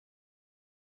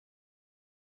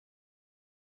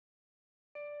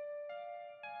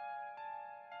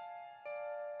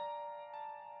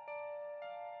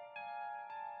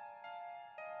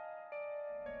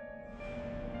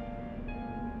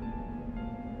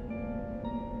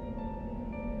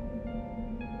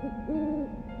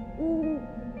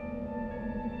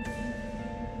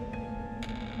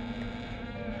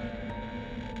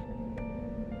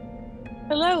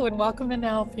Hello, and welcome to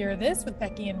Now Fear This with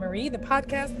Becky and Marie, the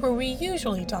podcast where we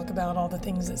usually talk about all the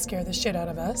things that scare the shit out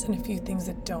of us and a few things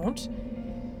that don't.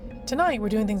 Tonight, we're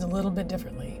doing things a little bit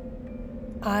differently.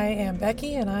 I am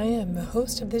Becky, and I am the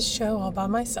host of this show all by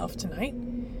myself tonight.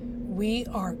 We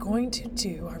are going to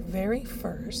do our very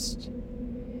first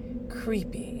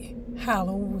creepy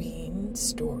Halloween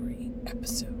story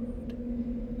episode.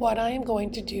 What I am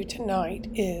going to do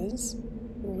tonight is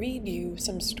read you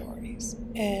some stories,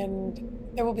 and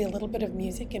there will be a little bit of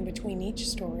music in between each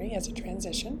story as a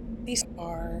transition. These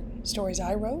are stories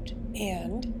I wrote,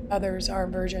 and others are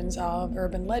versions of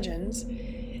urban legends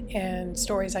and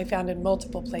stories I found in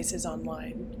multiple places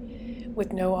online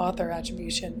with no author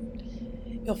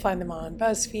attribution. You'll find them on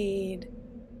BuzzFeed,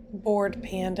 Bored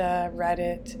Panda,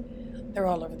 Reddit. They're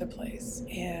all over the place,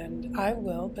 and I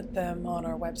will put them on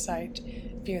our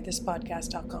website,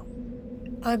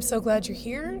 fearthispodcast.com. I'm so glad you're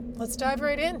here. Let's dive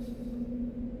right in.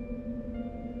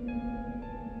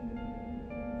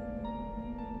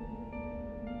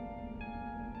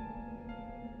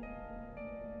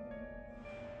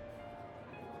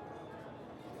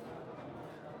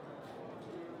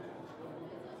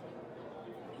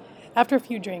 After a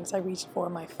few drinks, I reached for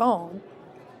my phone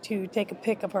to take a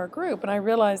pic of our group, and I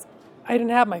realized I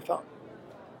didn't have my phone.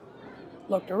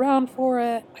 Looked around for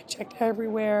it. I checked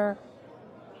everywhere.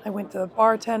 I went to the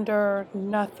bartender,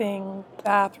 nothing.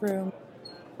 Bathroom,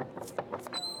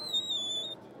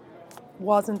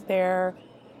 wasn't there.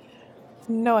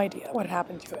 No idea what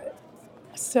happened to it.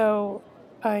 So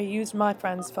I used my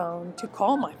friend's phone to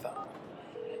call my phone.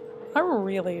 I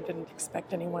really didn't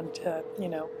expect anyone to,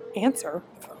 answer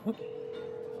the phone.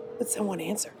 But someone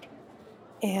answered.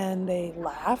 And they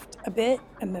laughed a bit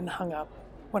and then hung up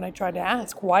when I tried to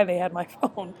ask why they had my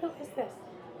phone. Who is this?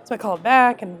 So I called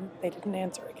back and they didn't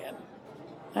answer again.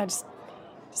 I just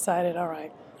decided, all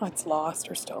right, it's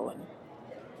lost or stolen.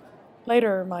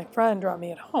 Later, my friend dropped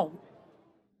me at home.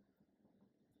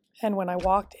 And when I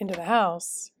walked into the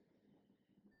house,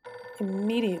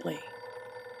 immediately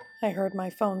I heard my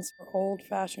phone's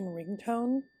old-fashioned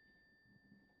ringtone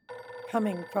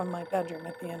coming from my bedroom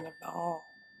at the end of the hall.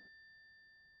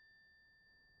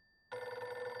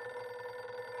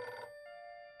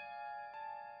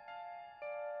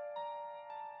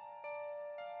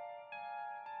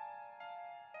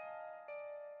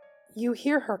 You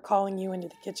hear her calling you into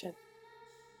the kitchen.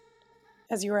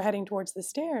 As you are heading towards the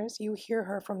stairs, you hear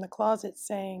her from the closet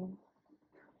saying,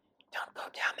 "Don't go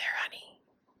down there, honey.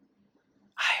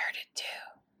 I heard it too."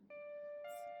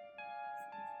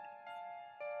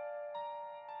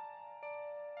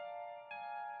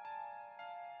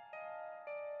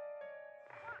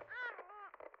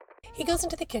 He goes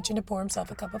into the kitchen to pour himself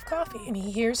a cup of coffee, and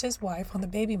he hears his wife on the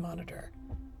baby monitor.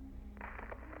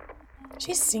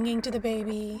 She's singing to the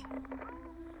baby,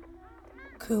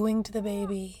 cooing to the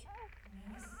baby.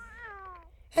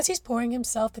 As he's pouring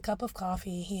himself the cup of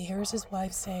coffee, he hears his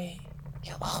wife say,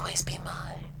 "You'll always be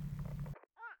mine."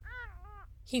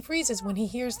 He freezes when he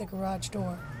hears the garage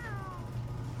door.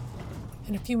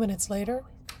 And a few minutes later,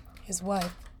 his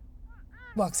wife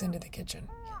walks into the kitchen.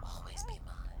 "You'll always be mine."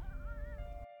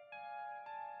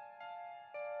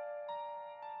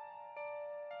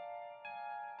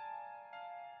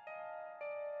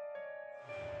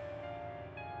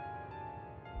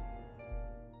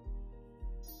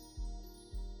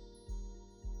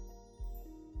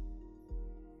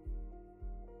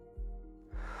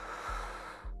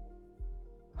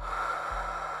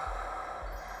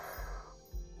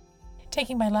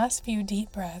 Taking my last few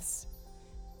deep breaths,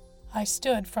 I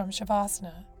stood from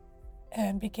Shavasana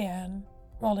and began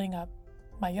rolling up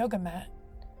my yoga mat.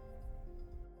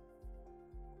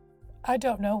 I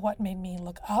don't know what made me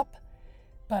look up,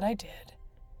 but I did.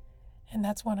 And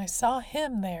that's when I saw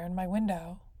him there in my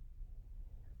window.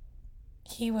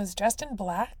 He was dressed in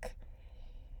black,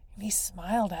 and he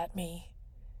smiled at me,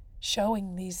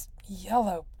 showing these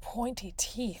yellow, pointy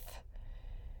teeth.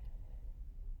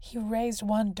 He raised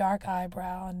one dark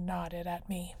eyebrow and nodded at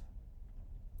me,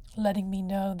 letting me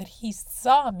know that he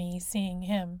saw me seeing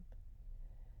him.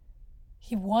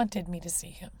 He wanted me to see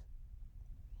him.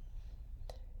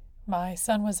 My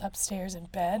son was upstairs in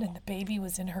bed, and the baby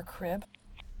was in her crib.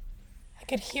 I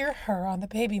could hear her on the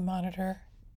baby monitor.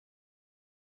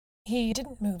 He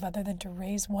didn't move other than to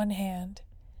raise one hand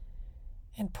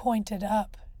and pointed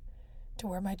up to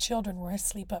where my children were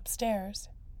asleep upstairs.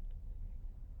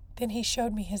 Then he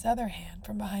showed me his other hand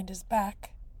from behind his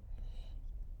back,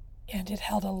 and it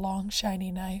held a long,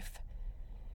 shiny knife.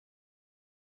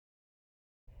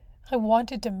 I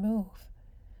wanted to move,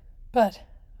 but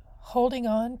holding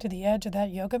on to the edge of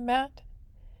that yoga mat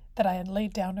that I had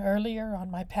laid down earlier on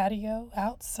my patio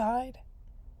outside,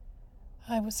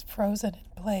 I was frozen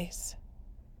in place,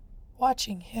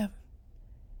 watching him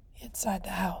inside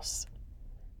the house,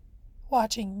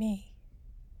 watching me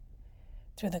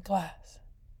through the glass.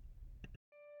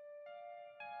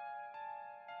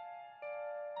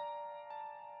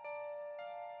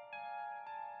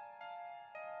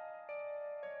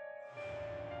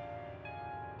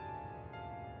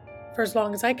 For as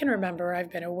long as I can remember,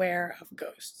 I've been aware of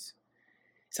ghosts.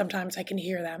 Sometimes I can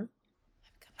hear them.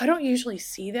 I don't usually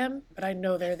see them, but I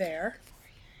know they're there.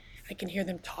 I can hear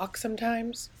them talk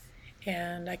sometimes,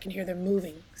 and I can hear them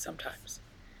moving sometimes.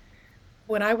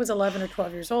 When I was 11 or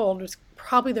 12 years old, it was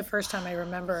probably the first time I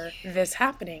remember this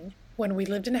happening when we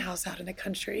lived in a house out in the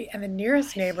country, and the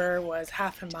nearest neighbor was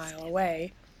half a mile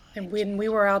away. And when we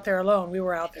were out there alone, we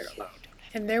were out there alone.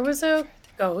 And there was a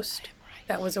ghost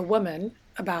that was a woman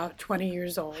about 20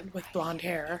 years old with blonde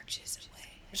hair.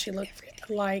 She looked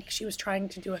like she was trying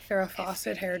to do a Farrah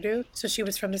Fawcett hairdo. So she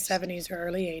was from the 70s or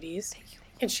early 80s.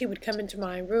 And she would come into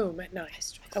my room at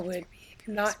night. I would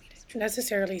not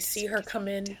necessarily see her come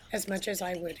in as much as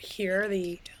I would hear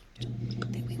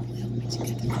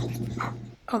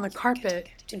on the carpet,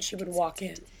 and she would walk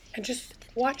in and just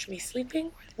watch me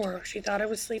sleeping, or she thought I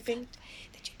was sleeping.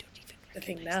 I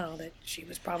think now that she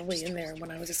was probably in there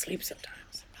when I was asleep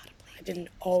sometimes. I didn't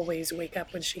always wake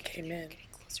up when she came in.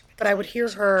 But I would hear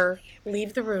her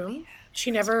leave the room. She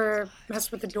never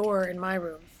messed with the door in my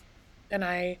room. And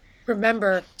I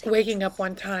remember waking up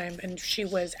one time and she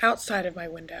was outside of my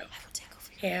window.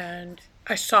 And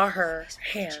I saw her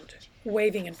hand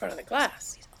waving in front of the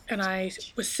glass. And I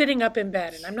was sitting up in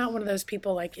bed. And I'm not one of those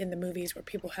people like in the movies where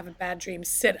people have a bad dream,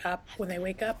 sit up when they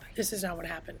wake up. This is not what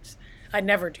happens. I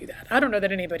never do that. I don't know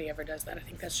that anybody ever does that. I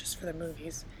think that's just for the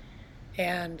movies.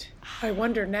 And I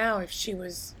wonder now if she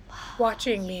was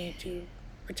watching me to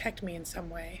protect me in some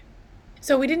way.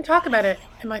 So we didn't talk about it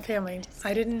in my family.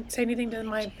 I didn't say anything to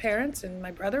my parents and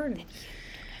my brother, and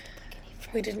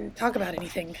we didn't talk about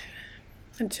anything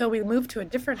until we moved to a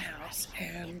different house.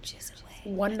 And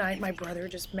one night my brother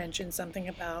just mentioned something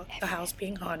about the house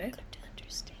being haunted.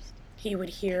 He would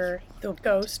hear the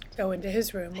ghost go into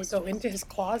his room, would go into his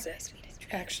closet,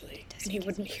 actually, and he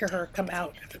wouldn't hear her come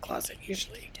out of the closet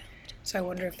usually. So I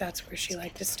wonder if that's where she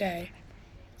liked to stay.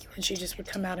 And she just would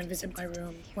come out and visit my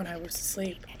room when I was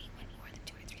asleep.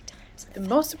 The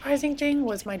most surprising thing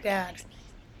was my dad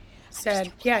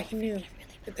said, yeah, he knew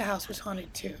that the house was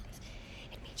haunted too.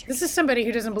 This is somebody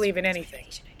who doesn't believe in anything.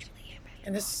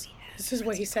 And this is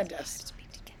what he said to us.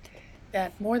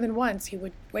 That more than once he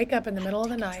would wake up in the middle of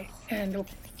the night and the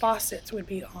faucets would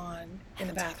be on in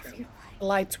the bathroom. The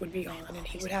lights would be on and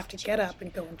he would have to get up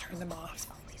and go and turn them off.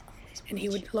 And he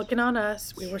would look in on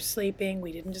us. We were sleeping.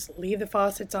 We didn't just leave the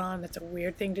faucets on. That's a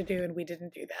weird thing to do, and we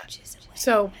didn't do that.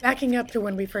 So backing up to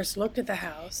when we first looked at the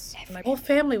house, my whole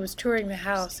family was touring the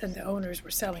house and the owners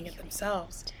were selling it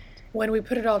themselves. When we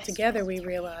put it all together, we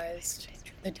realized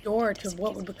the door to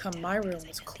what would become my room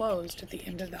was closed at the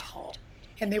end of the hall.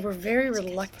 And they were very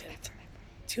reluctant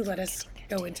to let us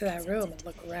go into that room and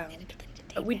look around.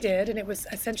 But we did, and it was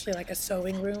essentially like a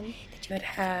sewing room that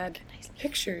had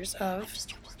pictures of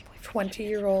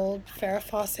 20-year-old Farrah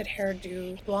Fawcett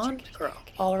hairdo blonde girl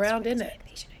all around in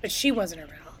it. But she wasn't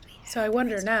around. So I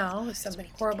wonder now if something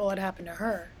horrible had happened to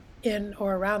her in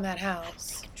or around that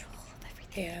house.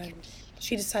 And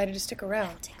she decided to stick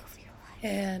around.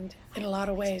 And in a lot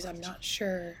of ways, I'm not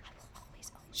sure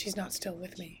she's not still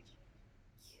with me.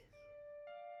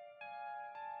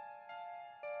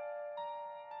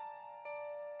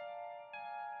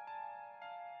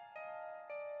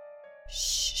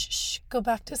 Shh, go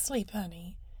back to sleep,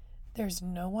 honey. There's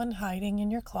no one hiding in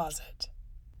your closet.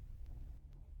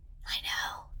 I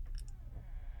know.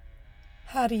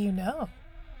 How do you know?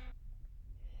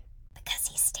 Because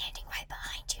he's standing right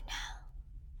behind you now.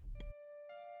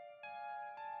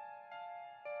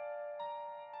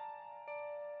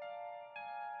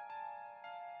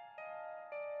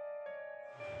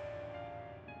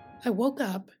 I woke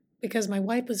up because my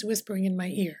wife was whispering in my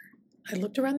ear. I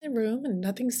looked around the room and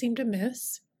nothing seemed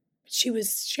amiss. She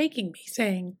was shaking me,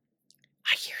 saying,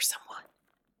 I hear someone.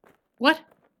 What?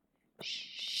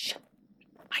 Shh.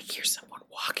 I hear someone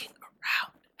walking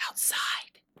around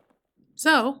outside.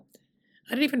 So,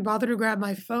 I didn't even bother to grab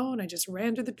my phone. I just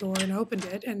ran to the door and opened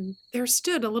it, and there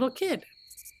stood a little kid,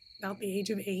 about the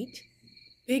age of 8,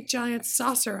 big giant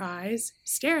saucer eyes,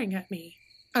 staring at me.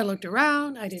 I looked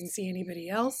around. I didn't see anybody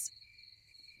else.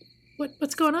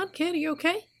 What's going on, kid? Are you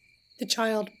okay? The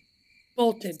child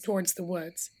bolted towards the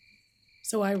woods.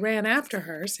 So I ran after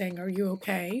her, saying, Are you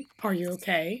okay? Are you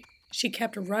okay? She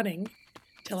kept running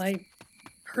till I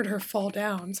heard her fall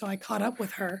down, so I caught up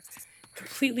with her,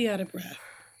 completely out of breath.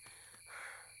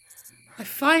 I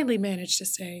finally managed to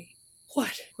say,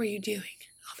 "What were you doing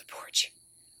on the porch?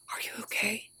 Are you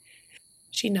okay?"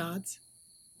 She nods.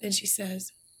 Then she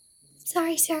says,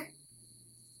 Sorry, sir.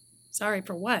 "Sorry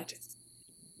for what?"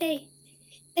 They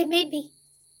made me.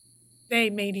 They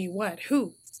made you what?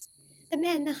 Who? The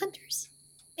men, the hunters.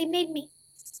 They made me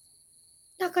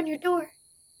knock on your door.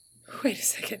 Wait a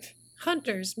second.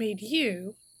 Hunters made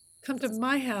you come to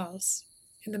my house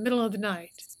in the middle of the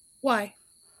night. Why?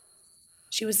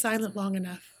 She was silent long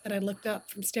enough that I looked up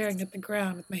from staring at the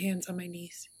ground with my hands on my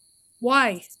knees.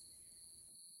 Why?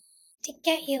 To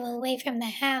get you away from the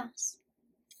house.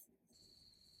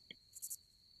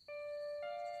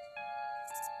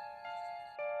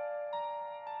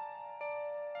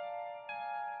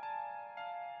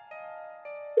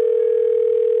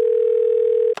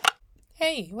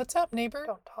 Hey, what's up, neighbor?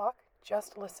 Don't talk,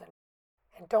 just listen.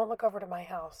 And don't look over to my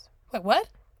house. Wait, what?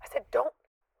 I said don't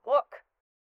look.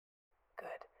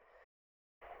 Good.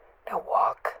 Now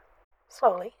walk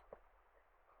slowly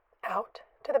out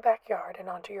to the backyard and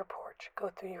onto your porch.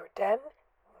 Go through your den,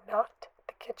 not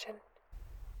the kitchen.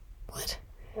 What?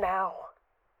 Now.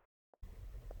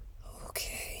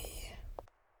 Okay.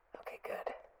 Okay,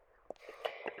 good.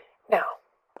 Now,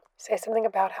 say something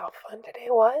about how fun today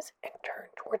was and turn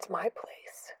towards my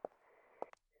place.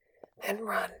 Then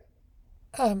run.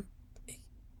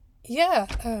 Yeah,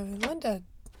 Linda,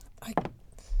 I'm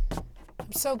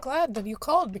so glad that you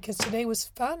called because today was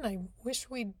fun. I wish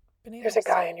we'd been able to... There's a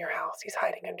guy in your house. He's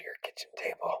hiding under your kitchen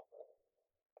table.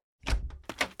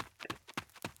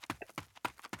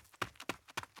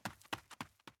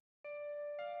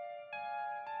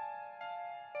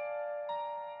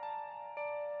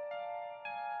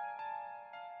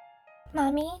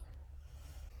 Mommy,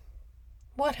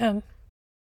 What, hon?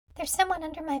 there's someone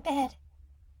under my bed.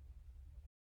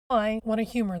 I want to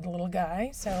humor the little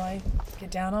guy, so I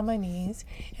get down on my knees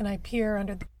and I peer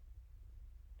under the...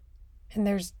 And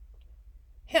there's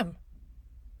him.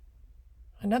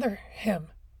 Another him.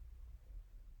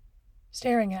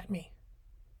 Staring at me.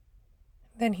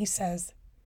 Then he says,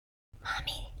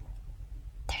 Mommy,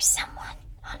 there's someone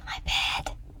on my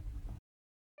bed.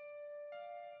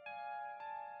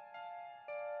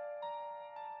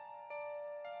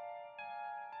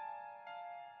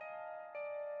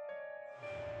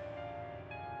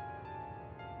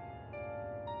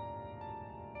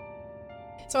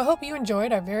 So I hope you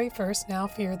enjoyed our very first Now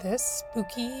Fear This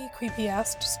spooky,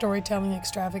 creepy-ass storytelling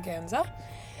extravaganza.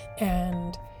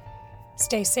 And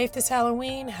stay safe this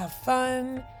Halloween, have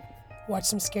fun, watch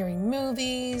some scary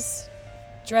movies,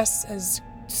 dress as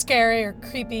scary or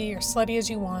creepy or slutty as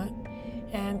you want,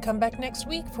 and come back next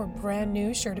week for a brand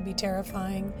new, sure to be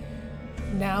terrifying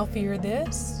Now Fear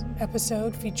This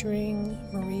episode featuring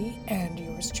Marie and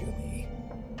yours truly.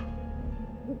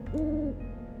 Mm-hmm.